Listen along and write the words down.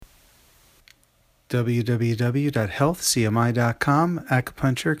www.healthcmi.com.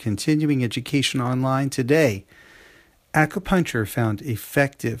 Acupuncture Continuing Education Online today. Acupuncture found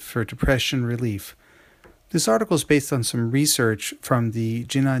effective for depression relief. This article is based on some research from the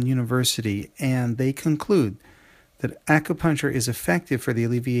Jinan University, and they conclude that acupuncture is effective for the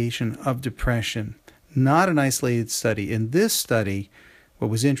alleviation of depression. Not an isolated study. In this study, what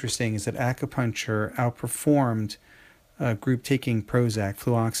was interesting is that acupuncture outperformed a group taking Prozac,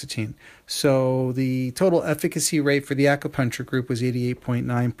 fluoxetine. So the total efficacy rate for the acupuncture group was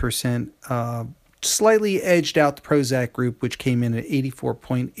 88.9%, slightly edged out the Prozac group, which came in at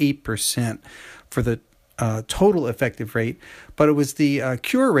 84.8% for the total effective rate. But it was the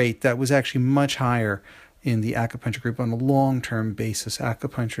cure rate that was actually much higher in the acupuncture group on a long-term basis.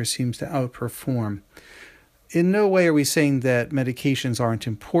 Acupuncture seems to outperform. In no way are we saying that medications aren't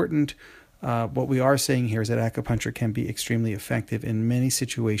important. What we are saying here is that acupuncture can be extremely effective in many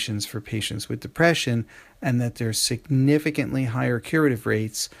situations for patients with depression, and that there's significantly higher curative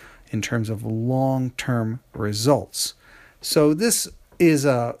rates in terms of long-term results. So this is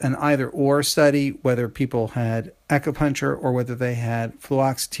an either-or study, whether people had acupuncture or whether they had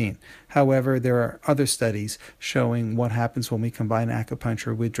fluoxetine. However, there are other studies showing what happens when we combine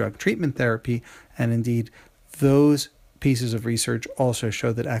acupuncture with drug treatment therapy, and indeed those pieces of research also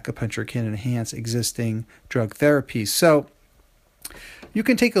show that acupuncture can enhance existing drug therapies. So you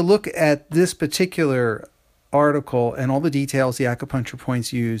can take a look at this particular article and all the details, the acupuncture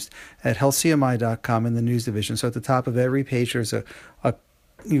points used, at healthcmi.com in the news division. So at the top of every page, there's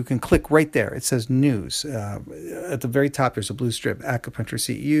you can click right there. It says news. At the very top, there's a blue strip, acupuncture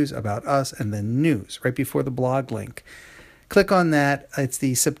CEUs, about us, and then news, right before the blog link. Click on that. It's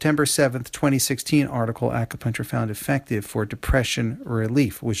the September 7th, 2016 article, Acupuncture Found Effective for Depression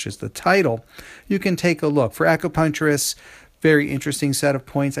Relief, which is the title. You can take a look. For acupuncturists, very interesting set of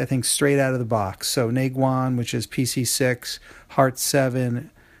points, I think, straight out of the box. So Neiguan, which is PC6, Heart 7,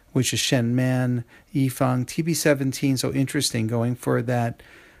 which is Shen Men, Yifeng, TB17, so interesting, going for that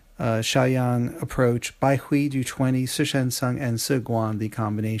Shaoyang approach. Bai Hui do 20, Sishen Sung, and Siguan, the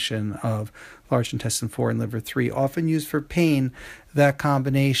combination of large intestine 4 and liver 3, often used for pain. That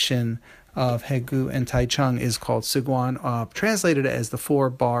combination of Hegu and Tai Cheng is called Siguan, translated as the 4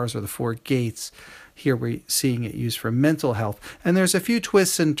 bars or the 4 gates. Here we're seeing it used for mental health. And there's a few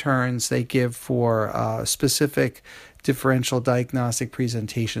twists and turns they give for specific differential diagnostic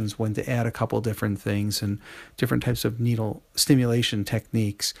presentations when to add a couple different things and different types of needle stimulation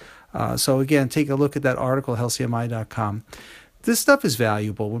techniques. So again, take a look at that article, healthcmi.com. This stuff is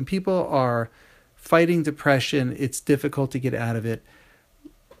valuable. When people are fighting depression, it's difficult to get out of it.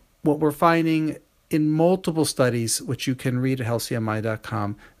 What we're finding in multiple studies, which you can read at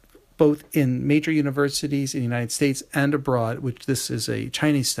healthcmi.com, both in major universities in the United States and abroad, which this is a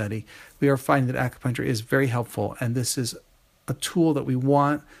Chinese study, we are finding that acupuncture is very helpful, and this is a tool that we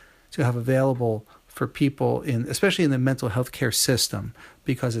want to have available for people, especially in the mental health care system,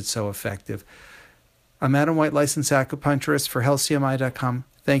 because it's so effective. I'm Adam White, licensed acupuncturist for healthcmi.com.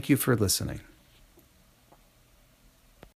 Thank you for listening.